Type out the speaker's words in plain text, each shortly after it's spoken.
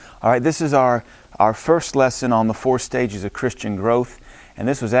All right, this is our first lesson on the 4 stages of Christian growth. And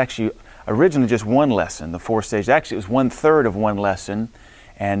this was actually originally just one lesson, the 4 stages. Actually, it was 1/3 of one lesson.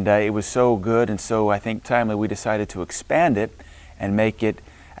 And it was so good and so, I think, timely, we decided to expand it and make it,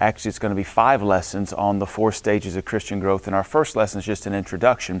 actually it's going to be 5 lessons on the 4 stages of Christian growth. And our first lesson is just an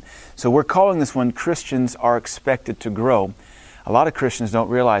introduction. So we're calling this one, Christians Are Expected to Grow. A lot of Christians don't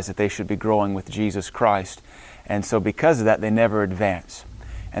realize that they should be growing with Jesus Christ. And so because of that, they never advance.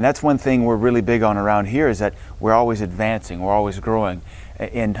 And that's one thing we're really big on around here, is that we're always advancing, we're always growing.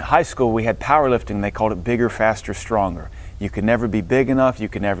 In high school, we had powerlifting. They called it bigger, faster, stronger. You could never be big enough, you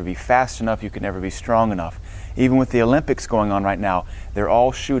could never be fast enough, you could never be strong enough. Even with the Olympics going on right now, they're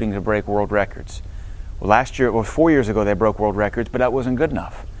all shooting to break world records. Well, 4 years ago, they broke world records, but that wasn't good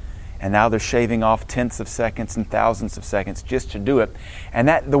enough. And now they're shaving off tenths of seconds and thousandths of seconds just to do it. And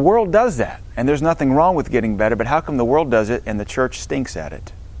that the world does that. And there's nothing wrong with getting better, but how come the world does it and the church stinks at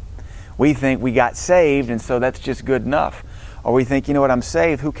it? We think we got saved, and so that's just good enough. Or we think, you know what, I'm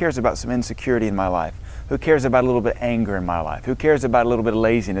saved. Who cares about some insecurity in my life? Who cares about a little bit of anger in my life? Who cares about a little bit of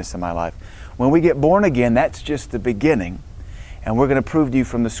laziness in my life? When we get born again, that's just the beginning. And we're going to prove to you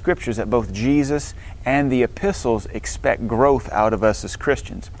from the Scriptures that both Jesus and the epistles expect growth out of us as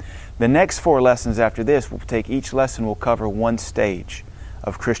Christians. The next 4 lessons after this, each lesson will cover one stage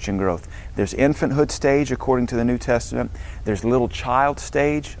of Christian growth. There's infanthood stage according to the New Testament. There's little child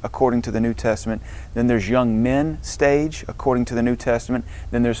stage according to the New Testament. Then there's young men stage according to the New Testament.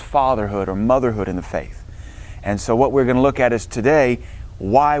 Then there's fatherhood or motherhood in the faith. And so what we're going to look at is today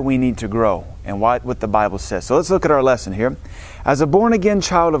why we need to grow and what the Bible says. So let's look at our lesson here. As a born-again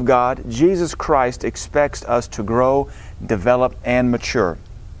child of God, Jesus Christ expects us to grow, develop, and mature.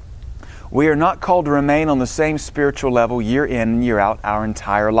 We are not called to remain on the same spiritual level year in and year out our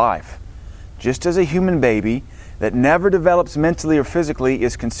entire life. Just as a human baby that never develops mentally or physically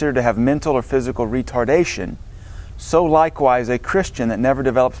is considered to have mental or physical retardation, so likewise a Christian that never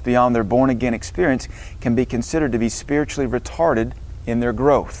develops beyond their born-again experience can be considered to be spiritually retarded in their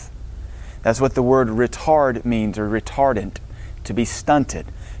growth. That's what the word retard means, or retardant, to be stunted.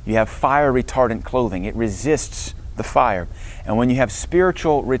 You have fire retardant clothing. It resists the fire. And when you have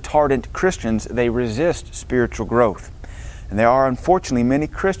spiritual retardant Christians, they resist spiritual growth. And there are unfortunately many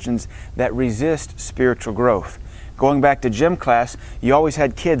Christians that resist spiritual growth. Going back to gym class, you always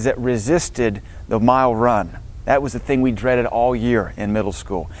had kids that resisted the mile run. That was the thing we dreaded all year in middle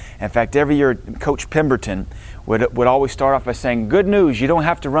school. In fact, every year Coach Pemberton would always start off by saying, "Good news, you don't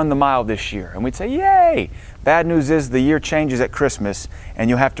have to run the mile this year." And we'd say, "Yay!" Bad news is the year changes at Christmas and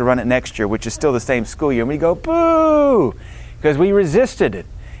you'll have to run it next year, which is still the same school year. And we go, "Boo!" Because we resisted it.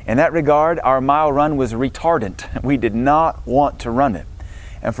 In that regard, our mile run was retardant. We did not want to run it.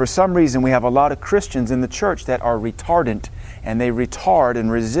 And for some reason, we have a lot of Christians in the church that are retardant, and they retard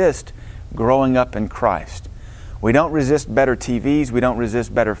and resist growing up in Christ. We don't resist better TVs. We don't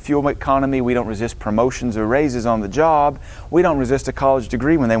resist better fuel economy. We don't resist promotions or raises on the job. We don't resist a college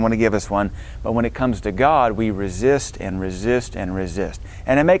degree when they want to give us one. But when it comes to God, we resist and resist and resist.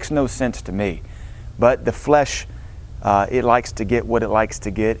 And it makes no sense to me. But the flesh, it likes to get what it likes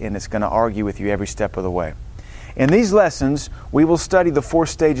to get, and it's going to argue with you every step of the way. In these lessons, we will study the 4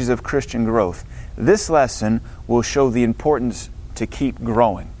 stages of Christian growth. This lesson will show the importance to keep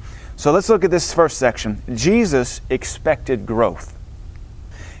growing. So let's look at this first section. Jesus expected growth.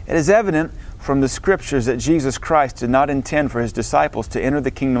 It is evident from the Scriptures that Jesus Christ did not intend for His disciples to enter the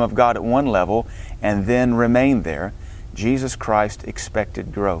kingdom of God at one level and then remain there. Jesus Christ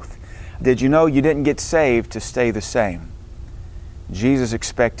expected growth. Did you know you didn't get saved to stay the same? Jesus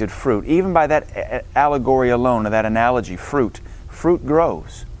expected fruit. Even by that allegory alone, or that analogy, fruit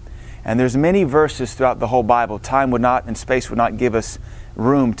grows. And there's many verses throughout the whole Bible. Time would not and space would not give us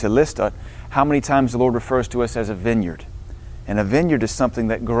room to list how many times the Lord refers to us as a vineyard. And a vineyard is something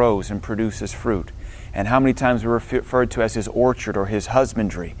that grows and produces fruit. And how many times we're referred to as His orchard or His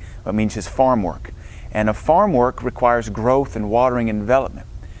husbandry. That means His farm work. And a farm work requires growth and watering and development.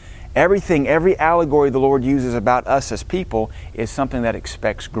 Every allegory the Lord uses about us as people is something that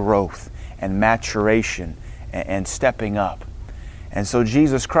expects growth and maturation and stepping up. And so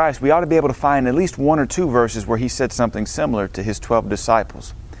Jesus Christ, we ought to be able to find at least 1 or 2 verses where He said something similar to His 12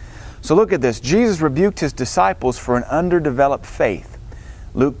 disciples. So look at this. Jesus rebuked His disciples for an underdeveloped faith.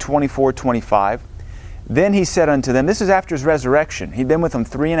 Luke 24:25. Then He said unto them, this is after His resurrection. He'd been with them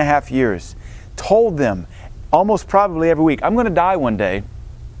 3.5 years. Told them, almost probably every week, I'm going to die one day,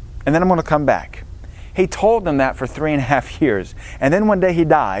 and then I'm going to come back. He told them that for 3.5 years. And then one day He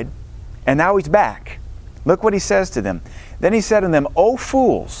died, and now He's back. Look what He says to them. Then He said to them, O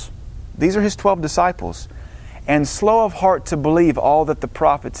fools, these are His 12 disciples, and slow of heart to believe all that the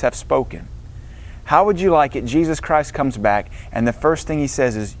prophets have spoken. How would you like it? Jesus Christ comes back, and the first thing He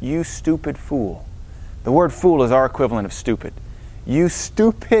says is, you stupid fool. The word fool is our equivalent of stupid. You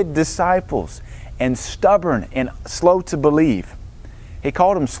stupid disciples, and stubborn and slow to believe. He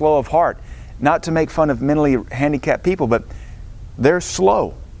called them slow of heart, not to make fun of mentally handicapped people, but they're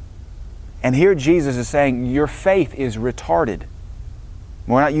slow. And here Jesus is saying, your faith is retarded.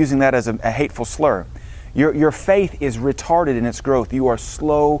 We're not using that as a hateful slur. Your faith is retarded in its growth. You are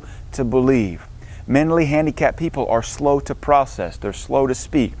slow to believe. Mentally handicapped people are slow to process. They're slow to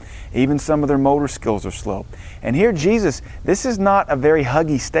speak. Even some of their motor skills are slow. And here Jesus, this is not a very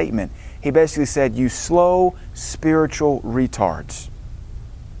huggy statement. He basically said, you slow spiritual retards.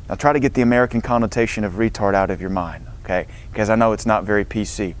 Now try to get the American connotation of retard out of your mind, okay? Because I know it's not very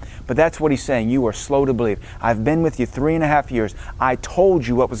PC. But that's what He's saying. You are slow to believe. I've been with you 3.5 years. I told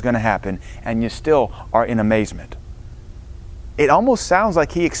you what was going to happen, and you still are in amazement. It almost sounds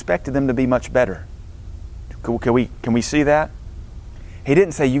like He expected them to be much better. Can we see that? He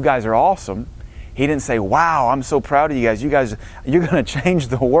didn't say, you guys are awesome. He didn't say, wow, I'm so proud of you guys. You're going to change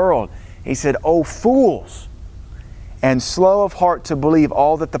the world. He said, oh, fools, and slow of heart to believe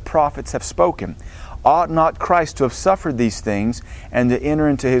all that the prophets have spoken. Ought not Christ to have suffered these things and to enter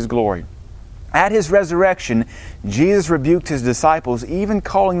into His glory? At His resurrection, Jesus rebuked His disciples, even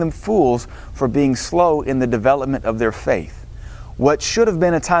calling them fools for being slow in the development of their faith. What should have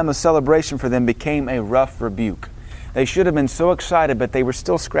been a time of celebration for them became a rough rebuke. They should have been so excited, but they were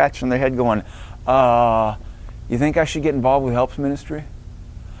still scratching their head going, you think I should get involved with Helps Ministry?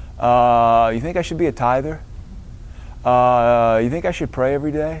 You think I should be a tither? You think I should pray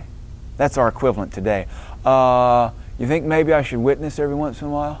every day? That's our equivalent today. You think maybe I should witness every once in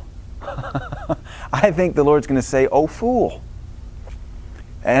a while? I think the Lord's going to say, oh, fool.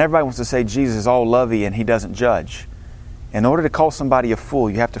 And everybody wants to say Jesus is all lovey and He doesn't judge. In order to call somebody a fool,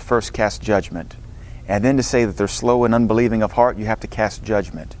 you have to first cast judgment. And then to say that they're slow and unbelieving of heart, you have to cast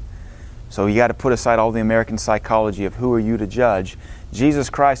judgment. So you got to put aside all the American psychology of who are you to judge. Jesus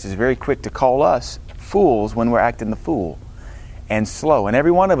Christ is very quick to call us fools when we're acting the fool. And slow. And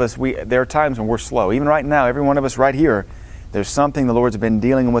every one of us, there are times when we're slow. Even right now, every one of us right here, there's something the Lord's been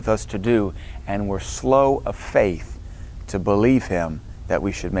dealing with us to do, and we're slow of faith to believe Him that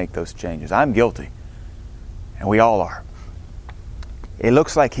we should make those changes. I'm guilty. And we all are. It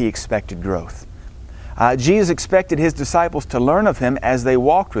looks like He expected growth. Jesus expected His disciples to learn of Him as they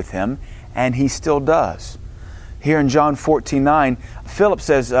walked with Him, and He still does. Here in John 14:9, Philip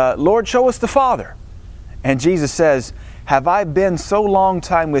says, Lord, show us the Father. And Jesus says, have I been so long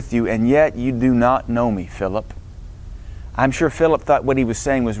time with you, and yet you do not know me, Philip? I'm sure Philip thought what he was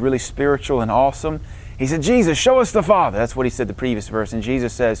saying was really spiritual and awesome. He said, Jesus, show us the Father. That's what he said the previous verse. And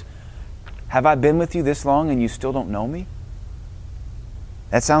Jesus says, have I been with you this long and you still don't know me?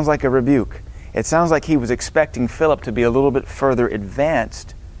 That sounds like a rebuke. It sounds like He was expecting Philip to be a little bit further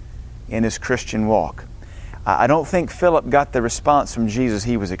advanced in his Christian walk. I don't think Philip got the response from Jesus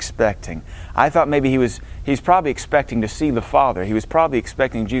he was expecting. I thought maybe he's probably expecting to see the Father. He was probably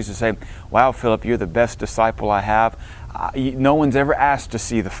expecting Jesus to say, wow, Philip, you're the best disciple I have. No one's ever asked to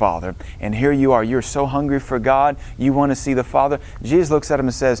see the Father. And here you are. You're so hungry for God. You want to see the Father. Jesus looks at him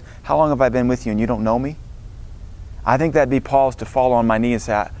and says, how long have I been with you and you don't know me? I think that'd be pause to fall on my knee and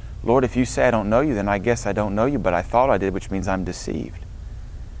say, Lord, if you say I don't know you, then I guess I don't know you, but I thought I did, which means I'm deceived.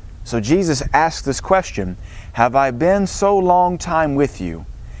 So Jesus asked this question, have I been so long time with you,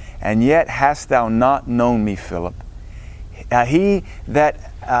 and yet hast thou not known me, Philip? He that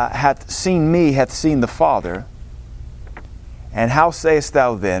hath seen me hath seen the Father. And how sayest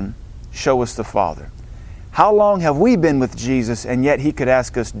thou then, show us the Father? How long have we been with Jesus, and yet He could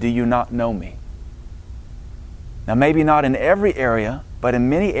ask us, do you not know me? Now maybe not in every area, but in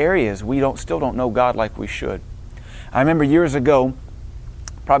many areas we still don't know God like we should. I remember years ago,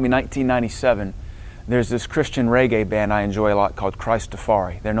 probably 1997, there's this Christian reggae band I enjoy a lot called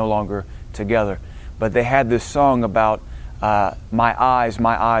Christafari. They're no longer together. But they had this song about my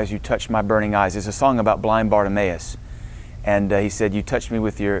eyes, you touched my burning eyes. It's a song about blind Bartimaeus. And he said, you touched me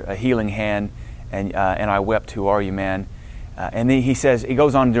with your healing hand, and I wept, who are you, man? And then he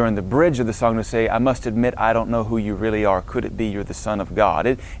goes on during the bridge of the song to say, I must admit I don't know who you really are. Could it be you're the Son of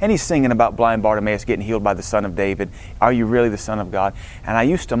God? And he's singing about blind Bartimaeus getting healed by the Son of David. Are you really the Son of God? And I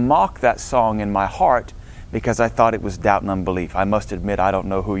used to mock that song in my heart because I thought it was doubt and unbelief. I must admit I don't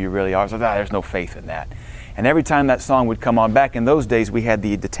know who you really are. So there's no faith in that. And every time that song would come on, back in those days we had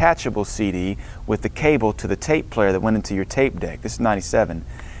the detachable CD with the cable to the tape player that went into your tape deck. This is 97.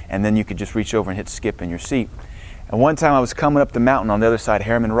 And then you could just reach over and hit skip in your seat. And one time I was coming up the mountain on the other side,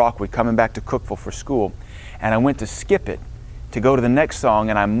 Harriman Rockwood, coming back to Cookeville for school. And I went to skip it to go to the next song,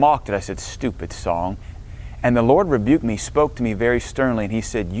 and I mocked it. I said, "Stupid song." And the Lord rebuked me, spoke to me very sternly, and He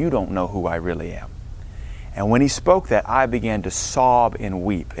said, "You don't know who I really am." And when He spoke that, I began to sob and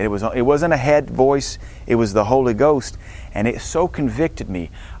weep. It wasn't a head voice, it was the Holy Ghost, and it so convicted me.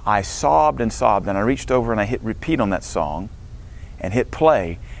 I sobbed and sobbed, and I reached over and I hit repeat on that song and hit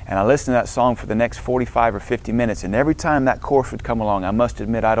play, and I listened to that song for the next 45 or 50 minutes, and every time that chorus would come along, I must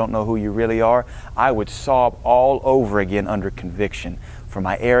admit, "I don't know who you really are," I would sob all over again under conviction for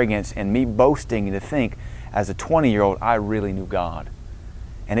my arrogance and me boasting to think, as a 20-year-old, I really knew God.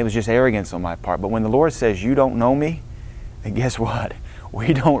 And it was just arrogance on my part. But when the Lord says, "You don't know me," then guess what?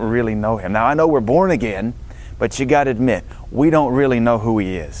 We don't really know Him. Now, I know we're born again, but you got to admit, we don't really know who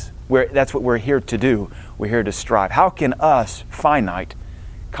He is. That's what we're here to do. We're here to strive. How can us, finite,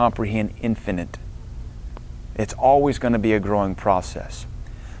 comprehend infinite? It's always going to be a growing process.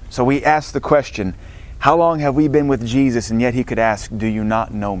 So we ask the question, how long have we been with Jesus? And yet He could ask, "Do you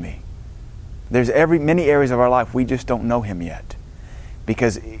not know me?" There's many areas of our life we just don't know Him yet.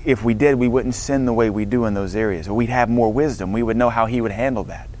 Because if we did, we wouldn't sin the way we do in those areas. Or we'd have more wisdom. We would know how He would handle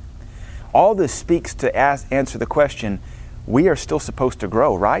that. All this speaks to answer the question, we are still supposed to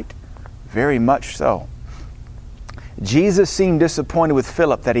grow, right? Very much so. Jesus seemed disappointed with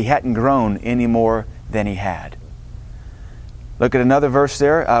Philip that he hadn't grown any more than he had. Look at another verse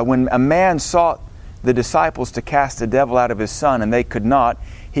there. When a man sought the disciples to cast the devil out of his son and they could not,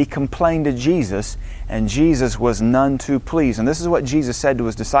 he complained to Jesus, and Jesus was none too pleased. And this is what Jesus said to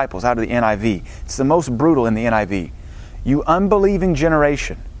His disciples out of the NIV. It's the most brutal in the NIV. "You unbelieving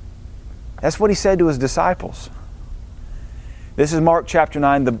generation." That's what He said to His disciples. This is Mark chapter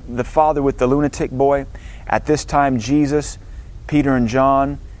 9, the father with the lunatic boy. At this time, Jesus, Peter and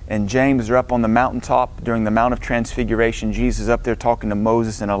John and James are up on the mountaintop during the Mount of Transfiguration. Jesus is up there talking to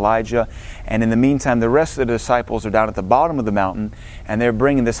Moses and Elijah. And in the meantime, the rest of the disciples are down at the bottom of the mountain, and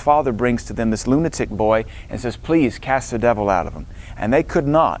this father brings to them this lunatic boy and says, "Please cast the devil out of him." And they could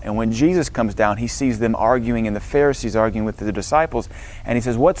not. And when Jesus comes down, He sees them arguing, and the Pharisees arguing with the disciples. And He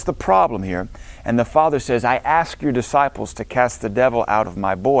says, "What's the problem here?" And the father says, "I asked your disciples to cast the devil out of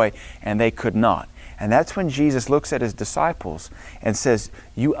my boy, and they could not." And that's when Jesus looks at His disciples and says,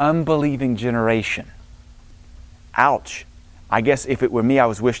 "You unbelieving generation." Ouch. I guess if it were me, I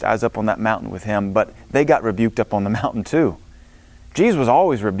wished I was up on that mountain with Him, but they got rebuked up on the mountain too. Jesus was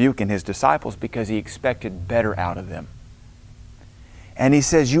always rebuking His disciples because He expected better out of them. And He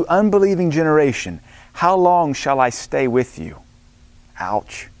says, "You unbelieving generation, how long shall I stay with you?"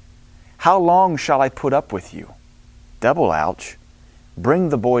 Ouch. "How long shall I put up with you?" Double ouch. "Bring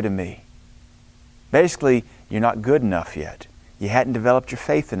the boy to me." Basically, you're not good enough yet. You hadn't developed your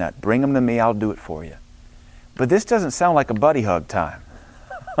faith enough. Bring him to me, I'll do it for you. But this doesn't sound like a buddy hug time.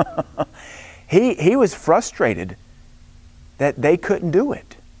 He was frustrated that they couldn't do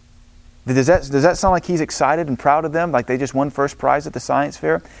it. Does that sound like He's excited and proud of them, like they just won first prize at the science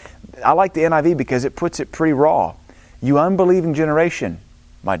fair? I like the NIV because it puts it pretty raw. "You unbelieving generation,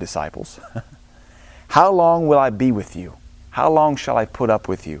 my disciples, how long will I be with you? How long shall I put up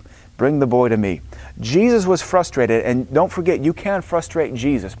with you? Bring the boy to me." Jesus was frustrated, and don't forget, you can't frustrate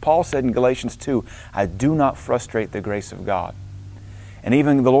Jesus. Paul said in Galatians 2, "I do not frustrate the grace of God." And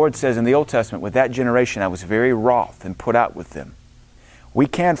even the Lord says in the Old Testament, "With that generation I was very wroth and put out with them." We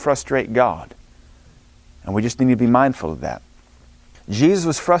can frustrate God, and we just need to be mindful of that. Jesus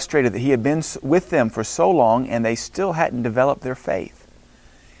was frustrated that He had been with them for so long and they still hadn't developed their faith.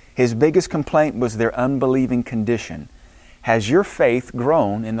 His biggest complaint was their unbelieving condition. Has your faith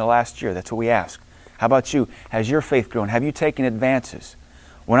grown in the last year? That's what we ask. How about you? Has your faith grown? Have you taken advances?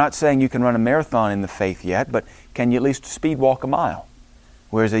 We're not saying you can run a marathon in the faith yet, but can you at least speed walk a mile?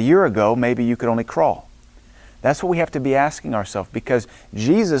 Whereas a year ago, maybe you could only crawl. That's what we have to be asking ourselves, because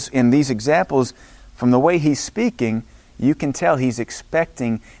Jesus, in these examples, from the way He's speaking, you can tell He's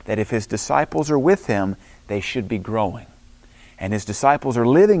expecting that if His disciples are with Him, they should be growing. And His disciples are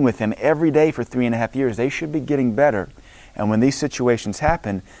living with Him every day for 3.5 years. They should be getting better. And when these situations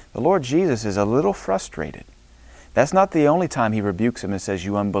happen, the Lord Jesus is a little frustrated. That's not the only time He rebukes them and says,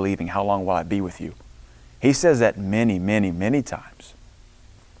 "You unbelieving, how long will I be with you?" He says that many, many, many times.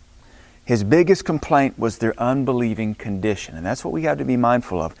 His biggest complaint was their unbelieving condition. And that's what we have to be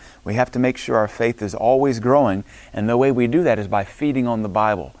mindful of. We have to make sure our faith is always growing. And the way we do that is by feeding on the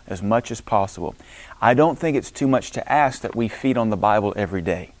Bible as much as possible. I don't think it's too much to ask that we feed on the Bible every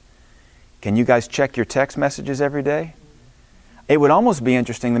day. Can you guys check your text messages every day? It would almost be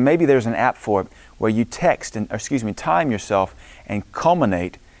interesting that maybe there's an app for it where you time yourself and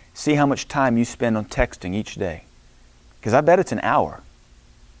culminate, see how much time you spend on texting each day. Because I bet it's an hour.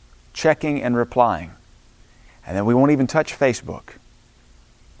 Checking and replying. And then we won't even touch Facebook.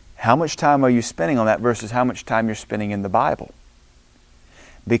 How much time are you spending on that versus how much time you're spending in the Bible?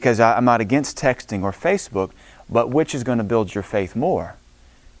 Because I'm not against texting or Facebook, but which is going to build your faith more?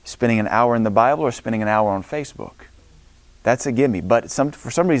 Spending an hour in the Bible or spending an hour on Facebook? That's a gimme. But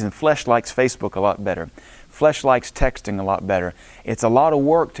for some reason, flesh likes Facebook a lot better. Flesh likes texting a lot better. It's a lot of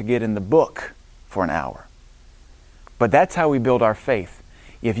work to get in the book for an hour. But that's how we build our faith.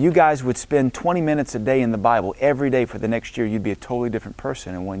 If you guys would spend 20 minutes a day in the Bible every day for the next year, you'd be a totally different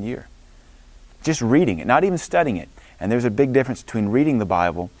person in 1 year. Just reading it, not even studying it. And there's a big difference between reading the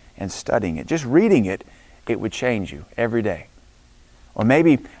Bible and studying it. Just reading it, it would change you every day. Or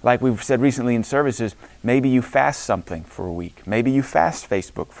maybe, like we've said recently in services, maybe you fast something for a week. Maybe you fast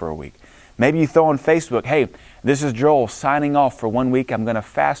Facebook for a week. Maybe you throw on Facebook, hey, this is Joel signing off for 1 week. I'm going to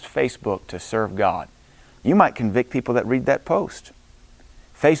fast Facebook to serve God. You might convict people that read that post.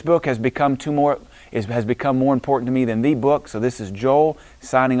 Facebook has become more important to me than the book, so this is Joel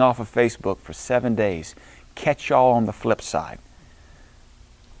signing off of Facebook for 7 days. Catch y'all on the flip side.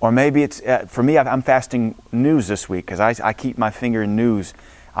 Or maybe it's, for me, I'm fasting news this week because I keep my finger in news.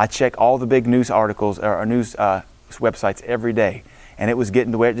 I check all the big news articles or news websites every day. And it was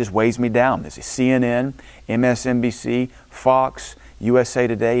getting to where it just weighs me down. This is CNN, MSNBC, Fox, USA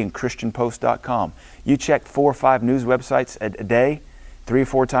Today, and ChristianPost.com. You check 4 or 5 news websites a day, 3 or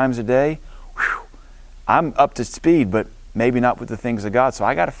 4 times a day. Whew, I'm up to speed, but maybe not with the things of God, so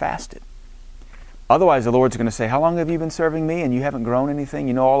I got to fast it. Otherwise, the Lord's going to say, how long have you been serving me and you haven't grown anything?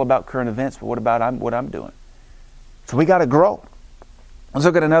 You know all about current events, but what about what I'm doing? So we got to grow. Let's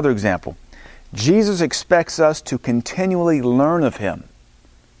look at another example. Jesus expects us to continually learn of Him.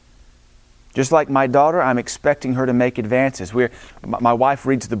 Just like my daughter, I'm expecting her to make advances. My wife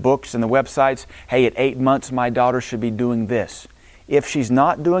reads the books and the websites. Hey, at 8 months, my daughter should be doing this. If she's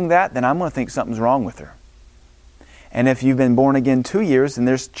not doing that, then I'm going to think something's wrong with her. And if you've been born again 2 years, then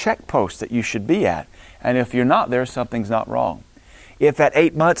there's check posts that you should be at. And if you're not there, something's not wrong. If at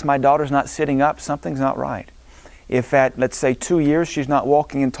 8 months my daughter's not sitting up, something's not right. If at, let's say, 2 years she's not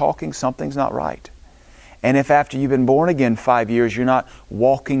walking and talking, something's not right. And if after you've been born again 5 years, you're not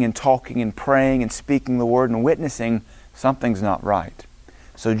walking and talking and praying and speaking the Word and witnessing, something's not right.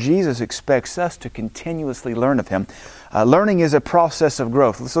 So Jesus expects us to continuously learn of Him. Learning is a process of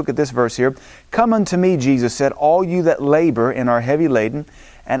growth. Let's look at this verse here. Come unto me, Jesus said, all you that labor and are heavy laden,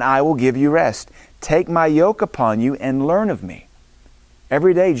 and I will give you rest. Take my yoke upon you and learn of me.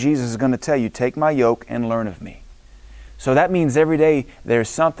 Every day Jesus is going to tell you, take my yoke and learn of me. So that means every day there's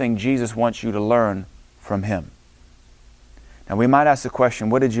something Jesus wants you to learn from Him. Now we might ask the question,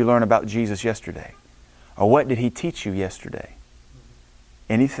 what did you learn about Jesus yesterday? Or what did He teach you yesterday?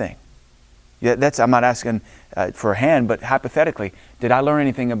 Anything. Yeah, I'm not asking for a hand, but hypothetically, did I learn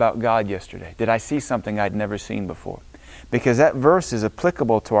anything about God yesterday? Did I see something I'd never seen before? Because that verse is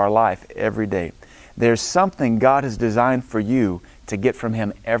applicable to our life every day. There's something God has designed for you to get from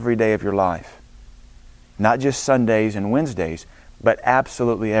Him every day of your life. Not just Sundays and Wednesdays, but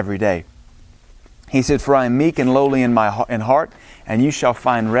absolutely every day. He said, for I am meek and lowly in heart, and you shall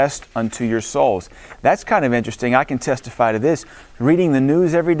find rest unto your souls. That's kind of interesting. I can testify to this. Reading the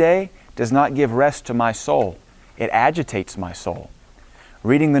news every day does not give rest to my soul. It agitates my soul.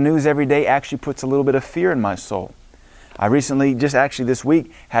 Reading the news every day actually puts a little bit of fear in my soul. I recently, just actually this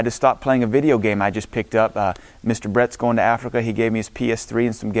week, had to stop playing a video game I just picked up. Mr. Brett's going to Africa. He gave me his PS3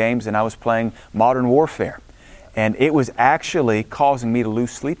 and some games, and I was playing Modern Warfare. And it was actually causing me to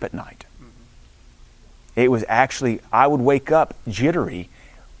lose sleep at night. It was actually, I would wake up jittery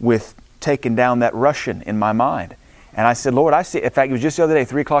with taking down that Russian in my mind. And I said, Lord, I see. In fact, it was just the other day,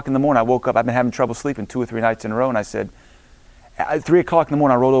 3 o'clock in the morning, I woke up. I've been having trouble sleeping 2 or 3 nights in a row. And I said, at 3 o'clock in the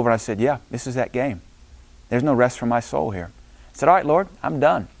morning, I rolled over and I said, yeah, this is that game. There's no rest for my soul here. I said, all right, Lord, I'm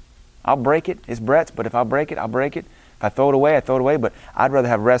done. I'll break it. It's Brett's, but if I break it, I'll break it. If I throw it away, I throw it away. But I'd rather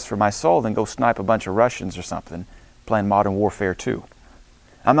have rest for my soul than go snipe a bunch of Russians or something playing Modern Warfare 2.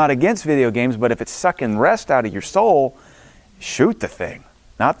 I'm not against video games, but if it's sucking rest out of your soul, shoot the thing.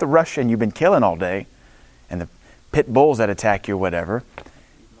 Not the Russian you've been killing all day and the pit bulls that attack you or whatever.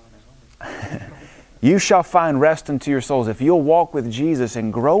 You shall find rest unto your souls. If you'll walk with Jesus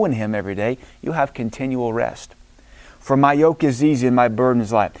and grow in Him every day, you'll have continual rest. For my yoke is easy and my burden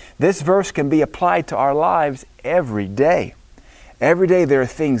is light. This verse can be applied to our lives every day. Every day there are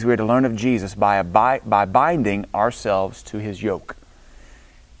things we are to learn of Jesus by binding ourselves to His yoke.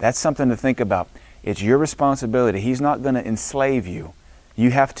 That's something to think about. It's your responsibility. He's not going to enslave you.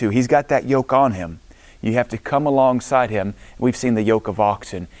 You have to. He's got that yoke on Him. You have to come alongside Him. We've seen the yoke of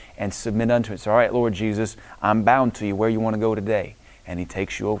oxen and submit unto it. So, all right, Lord Jesus, I'm bound to you where you want to go today. And He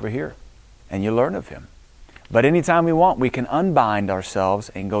takes you over here. And you learn of Him. But anytime we want, we can unbind ourselves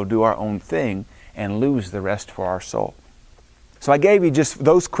and go do our own thing and lose the rest for our soul. So I gave you just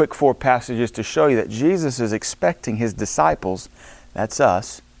those quick 4 passages to show you that Jesus is expecting His disciples, that's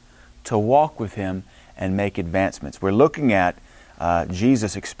us, to walk with Him and make advancements. We're looking at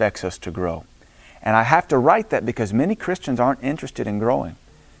Jesus expects us to grow. And I have to write that because many Christians aren't interested in growing.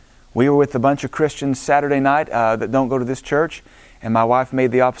 We were with a bunch of Christians Saturday night that don't go to this church, and my wife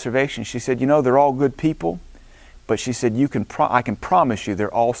made the observation. She said, they're all good people, but she said, I can promise you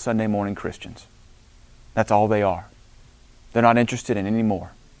they're all Sunday morning Christians. That's all they are. They're not interested in any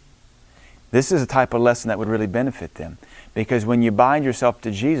more. This is a type of lesson that would really benefit them, because when you bind yourself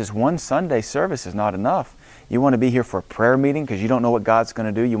to Jesus, one Sunday service is not enough. You want to be here for a prayer meeting because you don't know what God's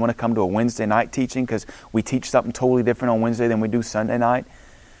going to do. You want to come to a Wednesday night teaching because we teach something totally different on Wednesday than we do Sunday night.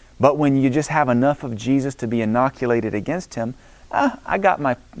 But when you just have enough of Jesus to be inoculated against Him, I got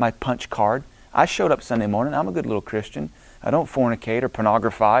my punch card. I showed up Sunday morning. I'm a good little Christian. I don't fornicate or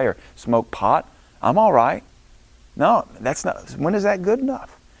pornography or smoke pot. I'm all right. No, that's not. When is that good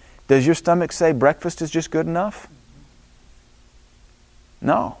enough? Does your stomach say breakfast is just good enough?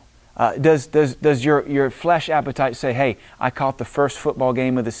 No. Does your flesh appetite say, hey, I caught the first football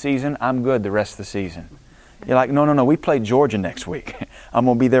game of the season, I'm good the rest of the season? You're like, no, we play Georgia next week. I'm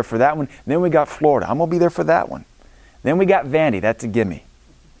going to be there for that one. Then we got Florida. I'm going to be there for that one. Then we got Vandy. That's a gimme.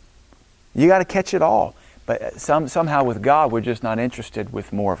 You got to catch it all. But somehow with God, we're just not interested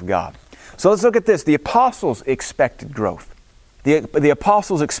with more of God. So let's look at this. The apostles expected growth. The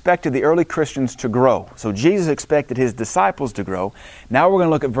apostles expected the early Christians to grow. So Jesus expected His disciples to grow. Now we're going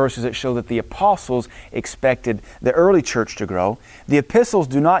to look at verses that show that the apostles expected the early church to grow. The epistles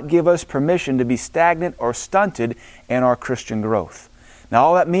do not give us permission to be stagnant or stunted in our Christian growth. Now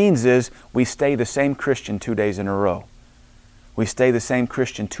all that means is we stay the same Christian 2 days in a row. We stay the same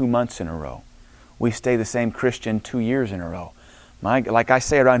Christian 2 months in a row. We stay the same Christian 2 years in a row. Like I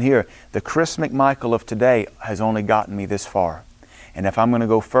say around here, the Chris McMichael of today has only gotten me this far. And if I'm going to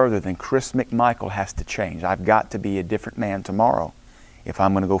go further, then Chris McMichael has to change. I've got to be a different man tomorrow if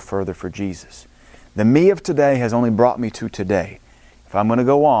I'm going to go further for Jesus. The me of today has only brought me to today. If I'm going to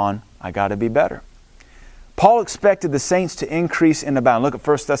go on, I got to be better. Paul expected the saints to increase and abound. Look at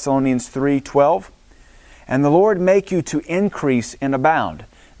 1 Thessalonians 3:12. And the Lord make you to increase and abound.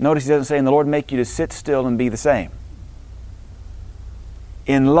 Notice he doesn't say, and the Lord make you to sit still and be the same.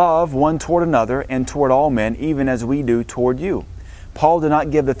 In love one toward another and toward all men, even as we do toward you. Paul did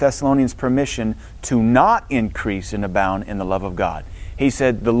not give the Thessalonians permission to not increase and abound in the love of God. He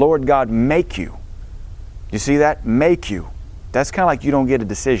said, the Lord God make you. You see that? Make you. That's kind of like you don't get a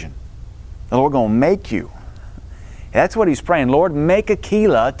decision. The Lord going to make you. That's what he's praying. Lord, make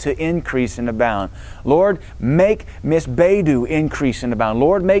Aquila to increase and abound. Lord, make Miss Baidu increase and abound.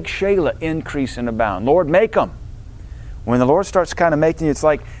 Lord, make Shayla increase and abound. Lord, make them. When the Lord starts kind of making you, it's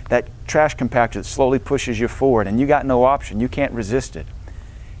like that trash compactor that slowly pushes you forward and you got no option. You can't resist it.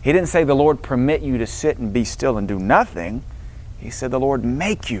 He didn't say the Lord permit you to sit and be still and do nothing. He said the Lord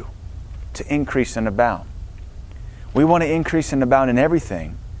make you to increase and abound. We want to increase and abound in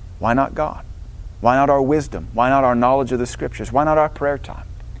everything. Why not God? Why not our wisdom? Why not our knowledge of the Scriptures? Why not our prayer time?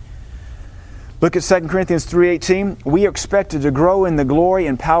 Look at 2 Corinthians 3:18. We are expected to grow in the glory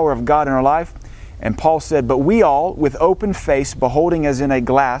and power of God in our life. And Paul said, but we all, with open face, beholding as in a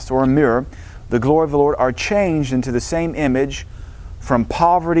glass or a mirror, the glory of the Lord, are changed into the same image from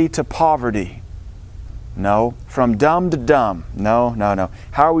poverty to poverty. No. From dumb to dumb. No.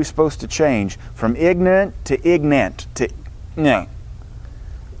 How are we supposed to change? From ignorant to ignant. No.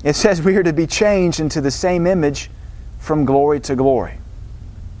 It says we are to be changed into the same image from glory to glory.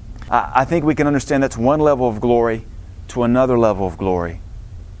 I think we can understand that's one level of glory to another level of glory,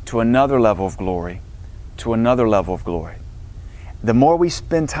 to another level of glory, to another level of glory. The more we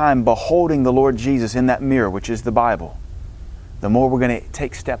spend time beholding the Lord Jesus in that mirror, which is the Bible, the more we're going to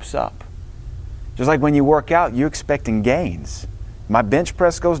take steps up. Just like when you work out, you're expecting gains. If my bench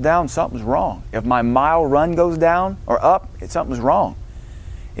press goes down, something's wrong. If my mile run goes down or up, something's wrong.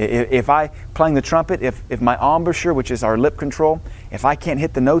 If I, playing the trumpet, if my embouchure, which is our lip control, if I can't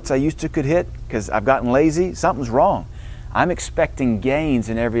hit the notes I used to could hit because I've gotten lazy, something's wrong. I'm expecting gains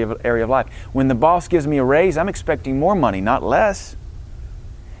in every area of life. When the boss gives me a raise, I'm expecting more money, not less.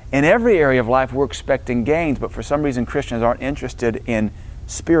 In every area of life, we're expecting gains, but for some reason Christians aren't interested in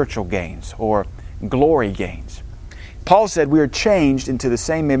spiritual gains or glory gains. Paul said we are changed into the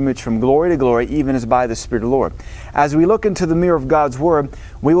same image from glory to glory, even as by the Spirit of the Lord. As we look into the mirror of God's Word,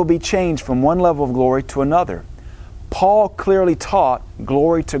 we will be changed from one level of glory to another. Paul clearly taught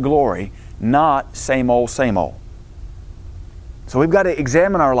glory to glory, not same old, same old. So we've got to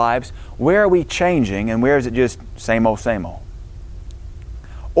examine our lives. Where are we changing and where is it just same old, same old?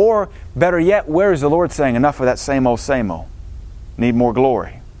 Or better yet, where is the Lord saying, enough of that same old, same old? Need more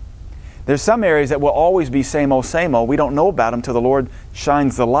glory. There's some areas that will always be same old, same old. We don't know about them until the Lord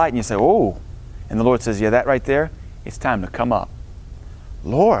shines the light and you say, oh. And the Lord says, yeah, that right there, it's time to come up.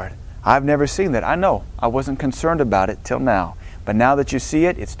 Lord, I've never seen that. I know. I wasn't concerned about it till now. But now that you see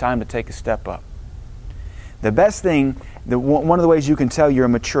it, it's time to take a step up. The best thing, one of the ways you can tell you're a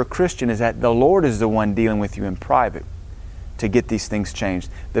mature Christian is that the Lord is the one dealing with you in private to get these things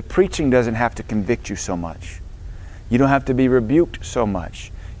changed. The preaching doesn't have to convict you so much. You don't have to be rebuked so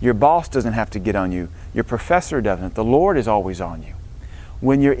much. Your boss doesn't have to get on you. Your professor doesn't. The Lord is always on you.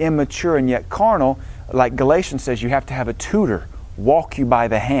 When you're immature and yet carnal, like Galatians says, you have to have a tutor walk you by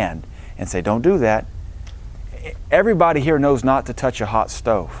the hand and say, don't do that. Everybody here knows not to touch a hot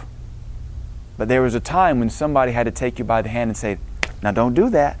stove. But there was a time when somebody had to take you by the hand and say, now don't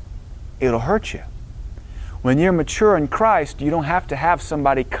do that. It'll hurt you. When you're mature in Christ, you don't have to have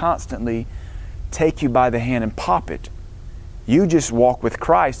somebody constantly take you by the hand and pop it. You just walk with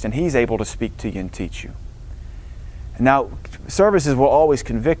Christ and He's able to speak to you and teach you. Now, services will always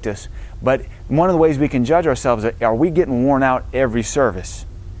convict us, but one of the ways we can judge ourselves is, are we getting worn out every service?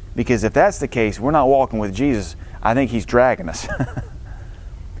 Because if that's the case, we're not walking with Jesus. I think He's dragging us.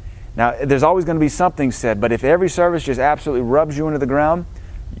 Now, there's always going to be something said, but if every service just absolutely rubs you into the ground,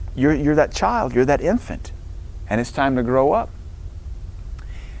 you're that child, you're that infant, and it's time to grow up.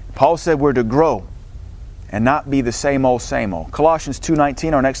 Paul said we're to grow and not be the same old, same old. Colossians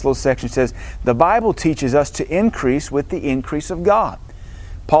 2:19, our next little section, says, the Bible teaches us to increase with the increase of God.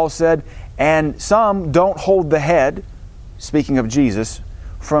 Paul said, and some don't hold the head, speaking of Jesus,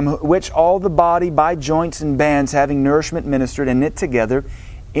 from which all the body by joints and bands having nourishment ministered and knit together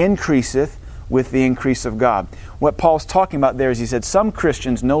increaseth with the increase of God. What Paul's talking about there is he said some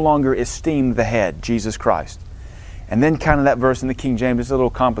Christians no longer esteem the head, Jesus Christ. And then kind of that verse in the King James is a little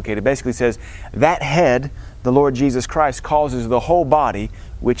complicated. Basically says that head, the Lord Jesus Christ, causes the whole body,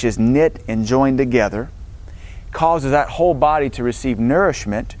 which is knit and joined together, causes that whole body to receive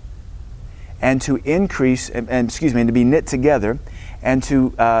nourishment and to increase, and to be knit together and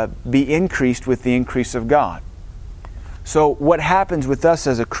to be increased with the increase of God. So what happens with us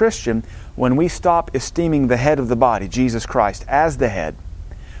as a Christian when we stop esteeming the head of the body, Jesus Christ, as the head,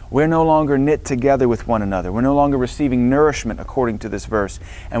 we're no longer knit together with one another. We're no longer receiving nourishment according to this verse.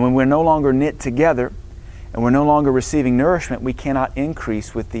 And when we're no longer knit together and we're no longer receiving nourishment, we cannot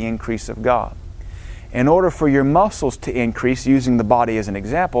increase with the increase of God. In order for your muscles to increase, using the body as an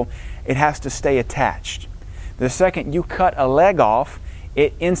example, it has to stay attached. The second you cut a leg off,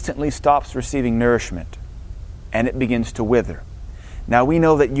 it instantly stops receiving nourishment and it begins to wither. Now we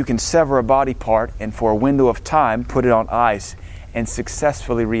know that you can sever a body part and for a window of time put it on ice and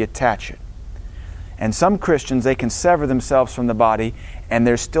successfully reattach it. And some Christians, they can sever themselves from the body and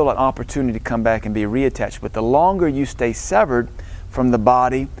there's still an opportunity to come back and be reattached. But the longer you stay severed from the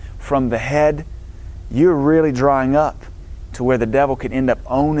body, from the head, you're really drying up to where the devil can end up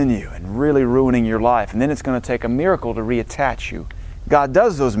owning you and really ruining your life. And then it's going to take a miracle to reattach you. God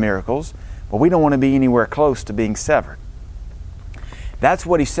does those miracles, but we don't want to be anywhere close to being severed. That's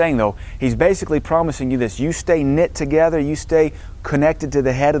what he's saying, though. He's basically promising you this. You stay knit together. You stay connected to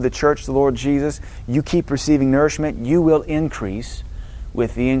the head of the church, the Lord Jesus. You keep receiving nourishment. You will increase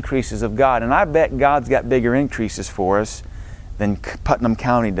with the increases of God. And I bet God's got bigger increases for us than Putnam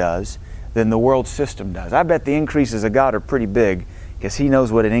County does, than the world system does. I bet the increases of God are pretty big because He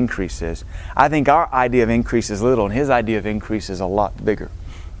knows what an increase is. I think our idea of increase is little, and His idea of increase is a lot bigger.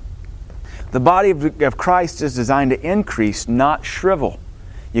 The body of Christ is designed to increase, not shrivel.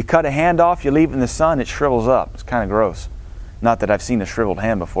 You cut a hand off, you leave it in the sun, it shrivels up. It's kind of gross. Not that I've seen a shriveled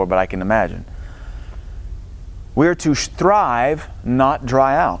hand before, but I can imagine. We're to thrive, not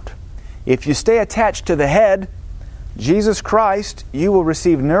dry out. If you stay attached to the head, Jesus Christ, you will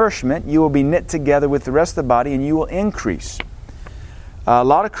receive nourishment, you will be knit together with the rest of the body, and you will increase. A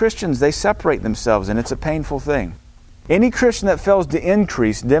lot of Christians, they separate themselves, and it's a painful thing. Any Christian that fails to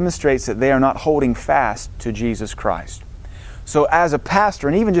increase demonstrates that they are not holding fast to Jesus Christ. So as a pastor,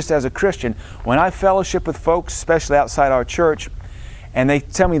 and even just as a Christian, when I fellowship with folks, especially outside our church, and they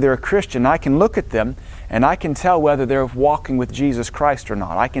tell me they're a Christian, I can look at them and I can tell whether they're walking with Jesus Christ or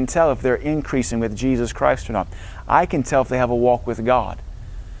not. I can tell if they're increasing with Jesus Christ or not. I can tell if they have a walk with God.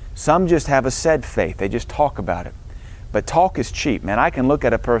 Some just have a said faith. They just talk about it. But talk is cheap, man. I can look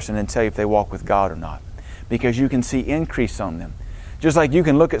at a person and tell you if they walk with God or not, because you can see increase on them. Just like you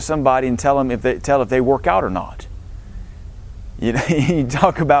can look at somebody and tell if they work out or not. You know, you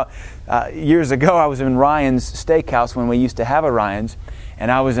talk about years ago, I was in Ryan's Steakhouse when we used to have a Ryan's,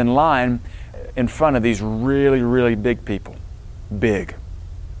 and I was in line in front of these really, really big people. Big.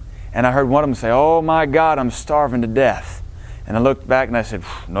 And I heard one of them say, "Oh my God, I'm starving to death." And I looked back and I said,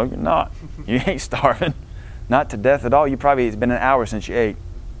 "No, you're not. You ain't starving. Not to death at all. It's been an hour since you ate."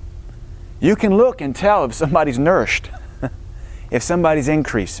 You can look and tell if somebody's nourished, if somebody's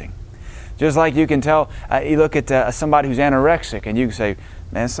increasing. Just like you can tell, you look at somebody who's anorexic and you can say,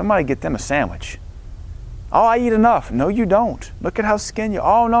 "Man, somebody get them a sandwich." "Oh, I eat enough." "No, you don't. Look at how skinny you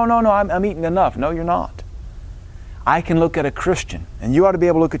are." "Oh, no, I'm eating enough." "No, you're not. I can look at a Christian, and you ought to be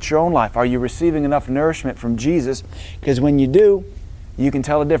able to look at your own life. Are you receiving enough nourishment from Jesus? Because when you do, you can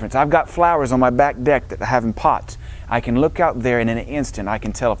tell the difference. I've got flowers on my back deck that I have in pots. I can look out there and in an instant I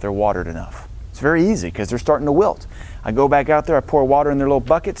can tell if they're watered enough. It's very easy because they're starting to wilt. I go back out there, I pour water in their little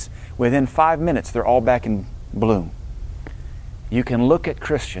buckets. Within 5 minutes, they're all back in bloom. You can look at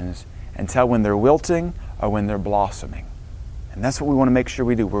Christians and tell when they're wilting or when they're blossoming. And that's what we want to make sure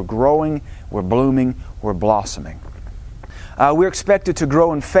we do. We're growing, we're blooming, we're blossoming. We're expected to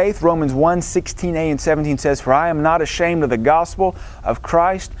grow in faith. Romans 1:16a and 17 says, "For I am not ashamed of the gospel of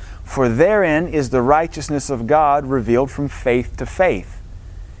Christ, for therein is the righteousness of God revealed from faith to faith.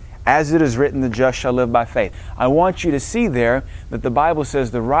 As it is written, the just shall live by faith." I want you to see there that the Bible says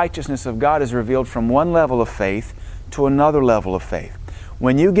the righteousness of God is revealed from one level of faith to another level of faith.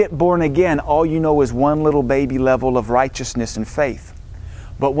 When you get born again, all you know is one little baby level of righteousness and faith.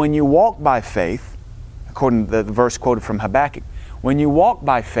 But when you walk by faith, according to the verse quoted from Habakkuk, when you walk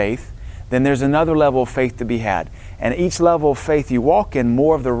by faith, then there's another level of faith to be had. And each level of faith you walk in,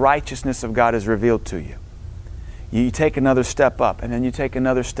 more of the righteousness of God is revealed to you. You take another step up, and then you take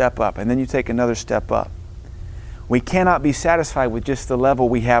another step up, and then you take another step up. We cannot be satisfied with just the level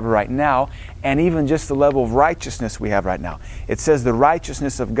we have right now, and even just the level of righteousness we have right now. It says the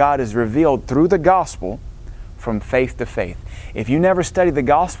righteousness of God is revealed through the gospel from faith to faith. If you never studied the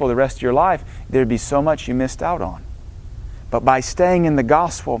gospel the rest of your life, there'd be so much you missed out on. But by staying in the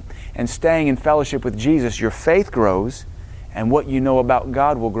gospel and staying in fellowship with Jesus, your faith grows, and what you know about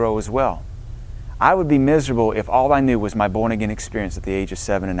God will grow as well. I would be miserable if all I knew was my born-again experience at the age of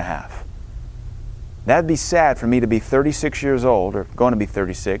 7.5. That'd be sad for me to be 36 years old, or going to be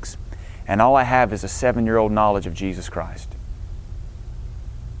 36, and all I have is a 7-year-old knowledge of Jesus Christ.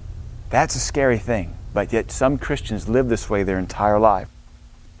 That's a scary thing, but yet some Christians live this way their entire life.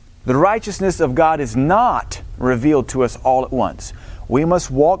 The righteousness of God is not revealed to us all at once. We must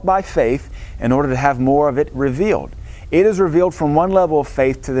walk by faith in order to have more of it revealed. It is revealed from one level of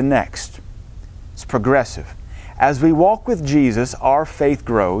faith to the next. It's progressive. As we walk with Jesus, our faith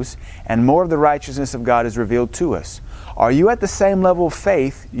grows, and more of the righteousness of God is revealed to us. Are you at the same level of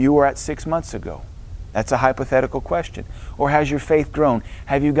faith you were at 6 months ago? That's a hypothetical question. Or has your faith grown?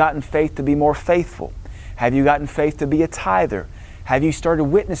 Have you gotten faith to be more faithful? Have you gotten faith to be a tither? Have you started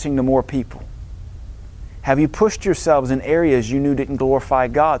witnessing to more people? Have you pushed yourselves in areas you knew didn't glorify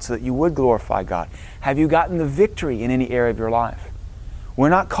God so that you would glorify God? Have you gotten the victory in any area of your life? We're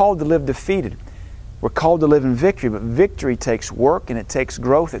not called to live defeated. We're called to live in victory, but victory takes work and it takes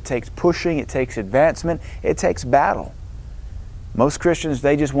growth, it takes pushing, it takes advancement, it takes battle. Most Christians,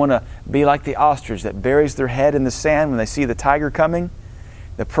 they just want to be like the ostrich that buries their head in the sand when they see the tiger coming.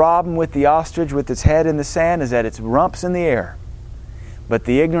 The problem with the ostrich with its head in the sand is that its rump's in the air. But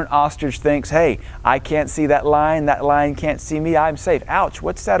the ignorant ostrich thinks, "Hey, I can't see that lion can't see me, I'm safe." Ouch,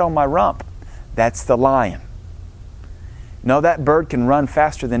 what's that on my rump? That's the lion. No, that bird can run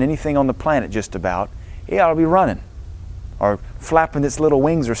faster than anything on the planet just about. It ought to be running or flapping its little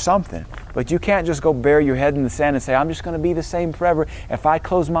wings or something. But you can't just go bury your head in the sand and say, "I'm just going to be the same forever. If I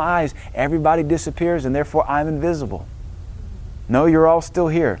close my eyes, everybody disappears and therefore I'm invisible." No, you're all still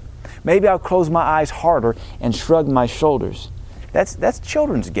here. Maybe I'll close my eyes harder and shrug my shoulders. That's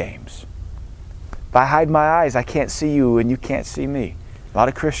children's games. If I hide my eyes, I can't see you and you can't see me. A lot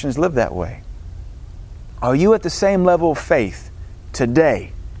of Christians live that way. Are you at the same level of faith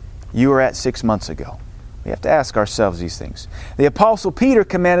today you were at 6 months ago? We have to ask ourselves these things. The Apostle Peter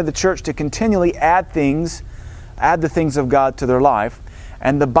commanded the church to continually add the things of God to their life,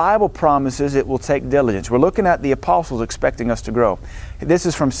 and the Bible promises it will take diligence. We're looking at the apostles expecting us to grow. This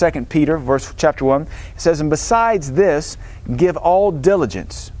is from 2 Peter, chapter 1. It says, "And besides this, give all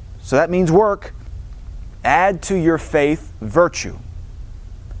diligence." So that means work. "Add to your faith virtue,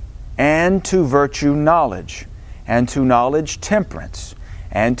 and to virtue knowledge, and to knowledge temperance,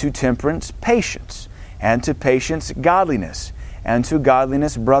 and to temperance patience, and to patience godliness, and to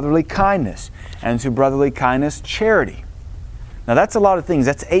godliness brotherly kindness, and to brotherly kindness charity." Now that's a lot of things.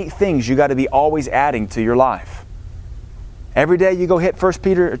 That's 8 things you got to be always adding to your life. Every day you go hit 1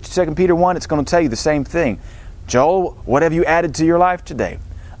 Peter, 2 Peter 1, it's going to tell you the same thing. Joel, what have you added to your life today?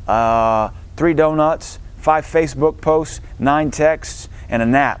 3 donuts, 5 Facebook posts, 9 texts, and a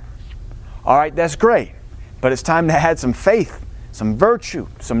nap. All right, that's great. But it's time to add some faith, some virtue,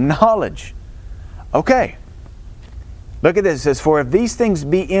 some knowledge. Okay. Look at this. It says, for if these things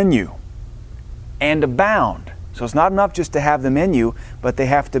be in you and abound. So it's not enough just to have them in you, but they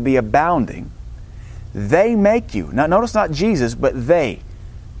have to be abounding. They make you. Now notice not Jesus, but they.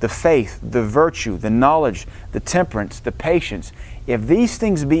 The faith, the virtue, the knowledge, the temperance, the patience. If these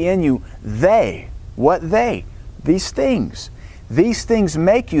things be in you, they. What they? These things. These things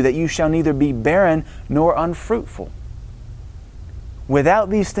make you that you shall neither be barren nor unfruitful. Without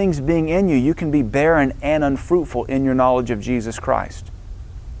these things being in you, you can be barren and unfruitful in your knowledge of Jesus Christ.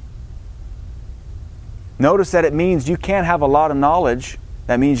 Notice that it means you can't have a lot of knowledge.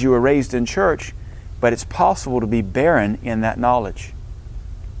 That means you were raised in church, but it's possible to be barren in that knowledge.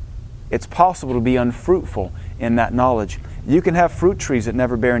 It's possible to be unfruitful in that knowledge. You can have fruit trees that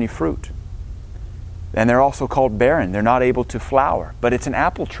never bear any fruit. And they're also called barren. They're not able to flower. But it's an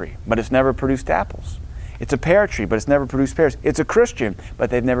apple tree, but it's never produced apples. It's a pear tree, but it's never produced pears. It's a Christian,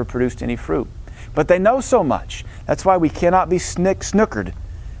 but they've never produced any fruit. But they know so much. That's why we cannot be snookered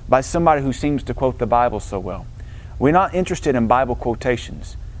by somebody who seems to quote the Bible so well. We're not interested in Bible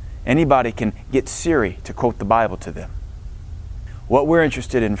quotations. Anybody can get Siri to quote the Bible to them. What we're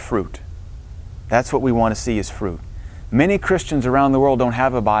interested in, fruit. That's what we want to see is fruit. Many Christians around the world don't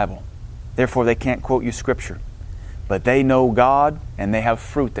have a Bible. Therefore, they can't quote you Scripture. But they know God, and they have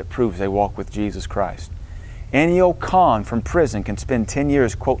fruit that proves they walk with Jesus Christ. Any old con from prison can spend 10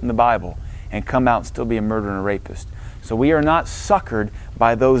 years quoting the Bible and come out and still be a murderer and a rapist. So we are not suckered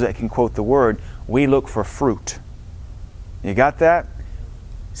by those that can quote the Word. We look for fruit. You got that?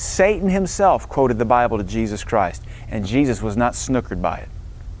 Satan himself quoted the Bible to Jesus Christ, and Jesus was not snookered by it.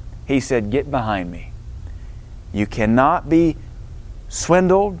 He said, "Get behind me." You cannot be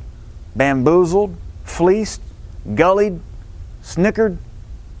swindled, bamboozled, fleeced, gullied, snickered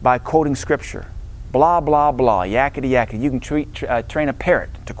by quoting Scripture. Blah, blah, blah, yakety, yakety. You can train a parrot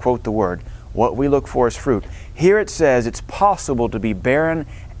to quote the Word. What we look for is fruit. Here it says it's possible to be barren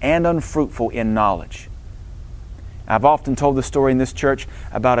and unfruitful in knowledge. I've often told the story in this church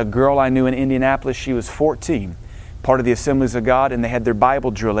about a girl I knew in Indianapolis. She was 14, part of the Assemblies of God, and they had their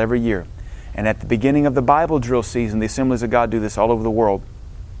Bible drill every year. And at the beginning of the Bible drill season, the Assemblies of God do this all over the world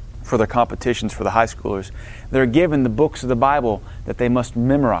for their competitions for the high schoolers. They're given the books of the Bible that they must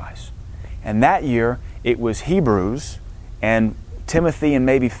memorize. And that year, it was Hebrews and Timothy and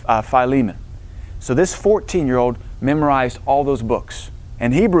maybe Philemon. So this 14-year-old memorized all those books.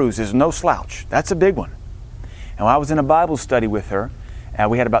 And Hebrews is no slouch. That's a big one. And when I was in a Bible study with her,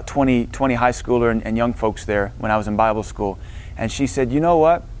 we had about 20 high schooler and young folks there when I was in Bible school. And she said, "You know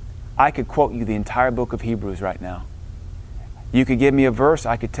what? I could quote you the entire book of Hebrews right now. You could give me a verse,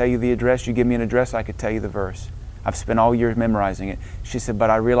 I could tell you the address. You give me an address, I could tell you the verse. I've spent all year memorizing it." She said, "But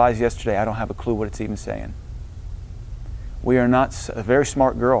I realized yesterday I don't have a clue what it's even saying." We are not a very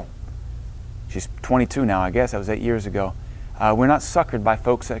smart girl. She's 22 now, I guess. That was 8 years ago. We're not suckered by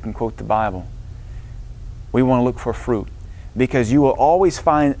folks that can quote the Bible. We want to look for fruit, because you will always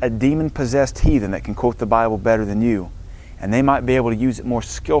find a demon-possessed heathen that can quote the Bible better than you, and they might be able to use it more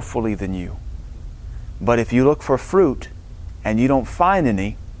skillfully than you. But if you look for fruit and you don't find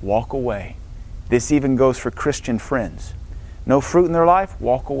any, walk away. This even goes for Christian friends. No fruit in their life,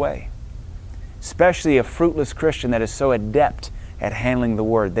 walk away. Especially a fruitless Christian that is so adept at handling the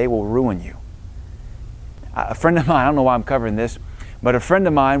Word, they will ruin you. A friend of mine, I don't know why I'm covering this, but a friend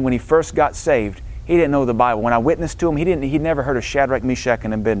of mine, when he first got saved, he didn't know the Bible. When I witnessed to him, he'd never heard of Shadrach, Meshach,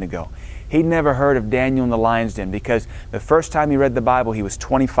 and Abednego. He'd never heard of Daniel in the lion's den, because the first time he read the Bible, he was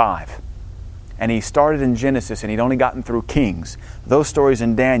 25. And he started in Genesis, and he'd only gotten through Kings, those stories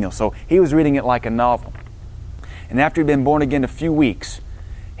in Daniel. So he was reading it like a novel. And after he'd been born again a few weeks,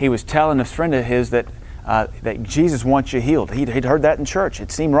 he was telling a friend of his that Jesus wants you healed. He'd heard that in church.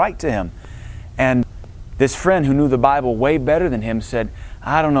 It seemed right to him. And this friend who knew the Bible way better than him said,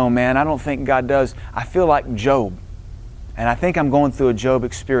 "I don't know, man. I don't think God does. I feel like Job. And I think I'm going through a Job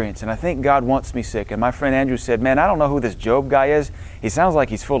experience. And I think God wants me sick." And my friend Andrew said, "Man, I don't know who this Job guy is. He sounds like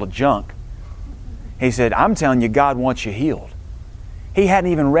he's full of junk." He said, "I'm telling you, God wants you healed." He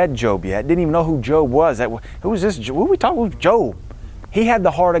hadn't even read Job yet. Didn't even know who Job was. Who is this? Who are we talking about? Job. He had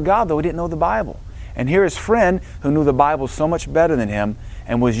the heart of God, though he didn't know the Bible. And here his friend, who knew the Bible so much better than him,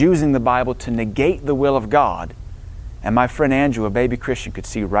 and was using the Bible to negate the will of God. And my friend Andrew, a baby Christian, could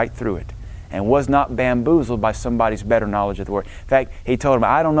see right through it and was not bamboozled by somebody's better knowledge of the Word. In fact, he told him,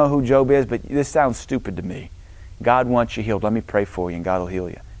 "I don't know who Job is, but this sounds stupid to me. God wants you healed. Let me pray for you and God will heal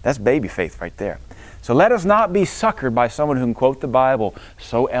you. That's baby faith right there. So let us not be suckered by someone who can quote the Bible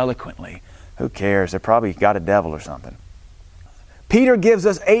so eloquently. Who cares? They probably got a devil or something. Peter gives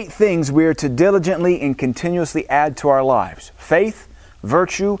us 8 things we are to diligently and continuously add to our lives. Faith,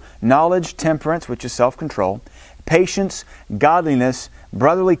 virtue, knowledge, temperance, which is self-control, patience, godliness,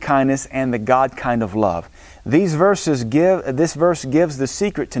 brotherly kindness, and the God kind of love. This verse gives the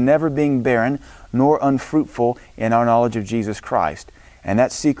secret to never being barren nor unfruitful in our knowledge of Jesus Christ. And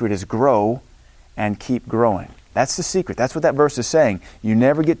that secret is grow and keep growing. That's the secret. That's what that verse is saying. You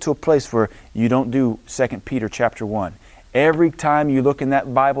never get to a place where you don't do 2 Peter chapter 1. Every time you look in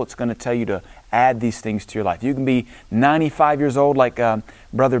that Bible, it's going to tell you to add these things to your life. You can be 95 years old like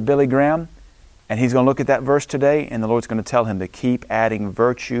Brother Billy Graham, and he's going to look at that verse today, and the Lord's going to tell him to keep adding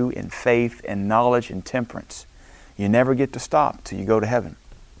virtue and faith and knowledge and temperance. You never get to stop till you go to heaven.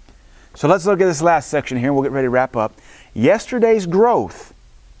 So let's look at this last section here, and we'll get ready to wrap up. Yesterday's growth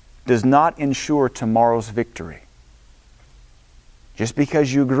does not ensure tomorrow's victory. Just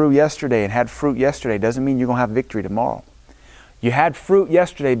because you grew yesterday and had fruit yesterday doesn't mean you're going to have victory tomorrow. You had fruit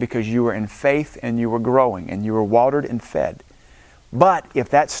yesterday because you were in faith and you were growing and you were watered and fed. But if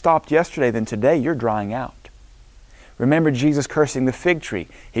that stopped yesterday, then today you're drying out. Remember Jesus cursing the fig tree.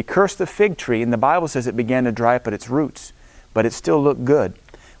 He cursed the fig tree and the Bible says it began to dry up at its roots. But it still looked good.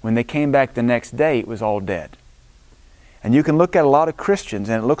 When they came back the next day, it was all dead. And you can look at a lot of Christians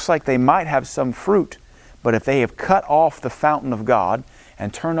and it looks like they might have some fruit. But if they have cut off the fountain of God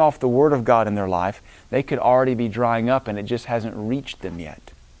and turned off the Word of God in their life, they could already be drying up and it just hasn't reached them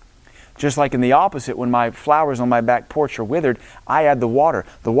yet. Just like in the opposite, when my flowers on my back porch are withered, I add the water.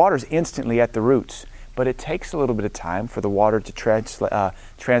 The water's instantly at the roots, but it takes a little bit of time for the water to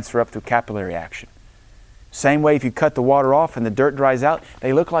transfer up through capillary action. Same way if you cut the water off and the dirt dries out,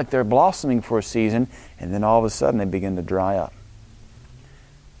 they look like they're blossoming for a season, and then all of a sudden they begin to dry up.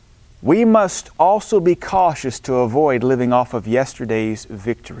 We must also be cautious to avoid living off of yesterday's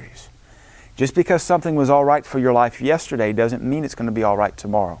victories. Just because something was all right for your life yesterday doesn't mean it's going to be all right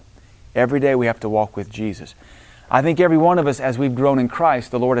tomorrow. Every day we have to walk with Jesus. I think every one of us, as we've grown in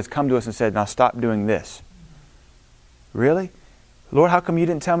Christ, the Lord has come to us and said, now stop doing this. Really? Lord, how come you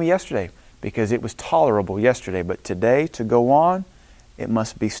didn't tell me yesterday? Because it was tolerable yesterday, but today, to go on, it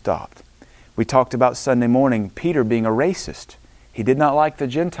must be stopped. We talked about Sunday morning, Peter being a racist. He did not like the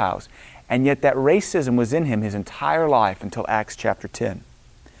Gentiles, and yet that racism was in him his entire life until Acts chapter 10.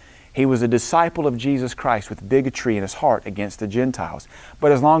 He was a disciple of Jesus Christ with bigotry in his heart against the Gentiles.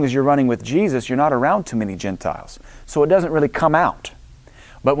 But as long as you're running with Jesus, you're not around too many Gentiles. So it doesn't really come out.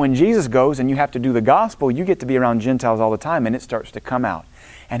 But when Jesus goes and you have to do the gospel, you get to be around Gentiles all the time and it starts to come out.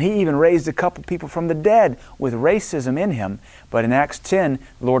 And He even raised a couple people from the dead with racism in Him. But in Acts 10,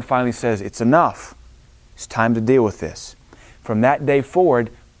 the Lord finally says, it's enough. It's time to deal with this. From that day forward,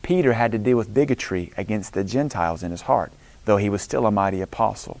 Peter had to deal with bigotry against the Gentiles in his heart, though he was still a mighty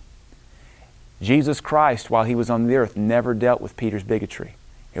apostle. Jesus Christ, while He was on the earth, never dealt with Peter's bigotry.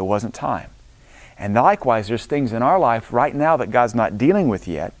 It wasn't time. And likewise, there's things in our life right now that God's not dealing with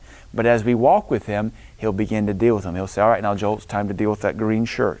yet, but as we walk with Him, He'll begin to deal with them. He'll say, all right, now Joel, it's time to deal with that green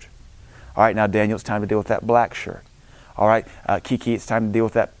shirt. All right, now Daniel, it's time to deal with that black shirt. All right, Kiki, it's time to deal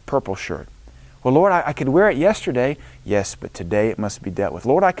with that purple shirt. Well, Lord, I could wear it yesterday. Yes, but today it must be dealt with.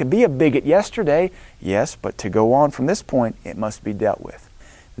 Lord, I could be a bigot yesterday. Yes, but to go on from this point, it must be dealt with.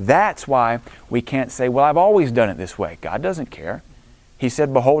 That's why we can't say, well, I've always done it this way. God doesn't care. He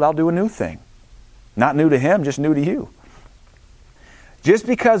said, behold, I'll do a new thing. Not new to Him, just new to you. Just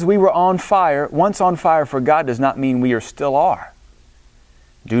because we were on fire, once on fire for God, does not mean we still are.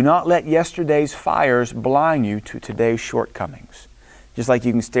 Do not let yesterday's fires blind you to today's shortcomings. Just like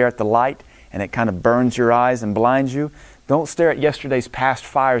you can stare at the light and it kind of burns your eyes and blinds you. Don't stare at yesterday's past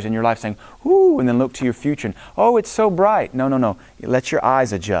fires in your life saying, ooh, and then look to your future and, oh, it's so bright. No. Let your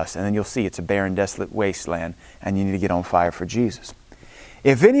eyes adjust and then you'll see it's a barren, desolate wasteland and you need to get on fire for Jesus.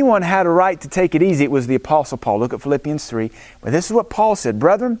 If anyone had a right to take it easy, it was the Apostle Paul. Look at Philippians 3. But this is what Paul said,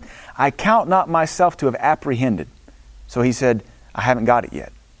 brethren, I count not myself to have apprehended. So he said, I haven't got it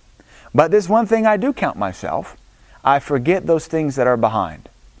yet. But this one thing I do count myself, I forget those things that are behind,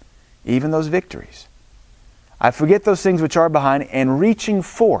 even those victories. I forget those things which are behind and reaching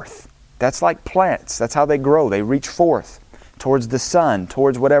forth. That's like plants. That's how they grow. They reach forth towards the sun,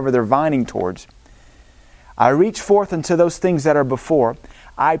 towards whatever they're vining towards. I reach forth unto those things that are before.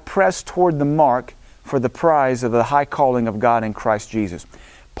 I press toward the mark for the prize of the high calling of God in Christ Jesus.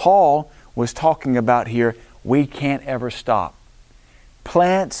 Paul was talking about here, we can't ever stop.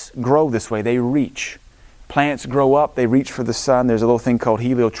 Plants grow this way. They reach. Plants grow up. They reach for the sun. There's a little thing called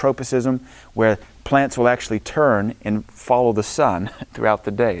heliotropism where plants will actually turn and follow the sun throughout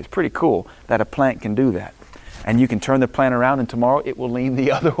the day. It's pretty cool that a plant can do that. And you can turn the plant around and tomorrow it will lean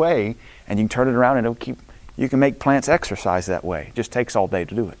the other way, and you can turn it around and you can make plants exercise that way. It just takes all day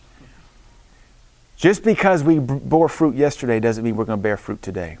to do it. Just because we bore fruit yesterday doesn't mean we're going to bear fruit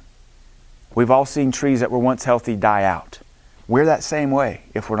today. We've all seen trees that were once healthy die out. We're that same way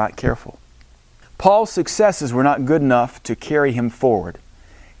if we're not careful. Paul's successes were not good enough to carry him forward.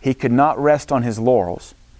 He could not rest on his laurels.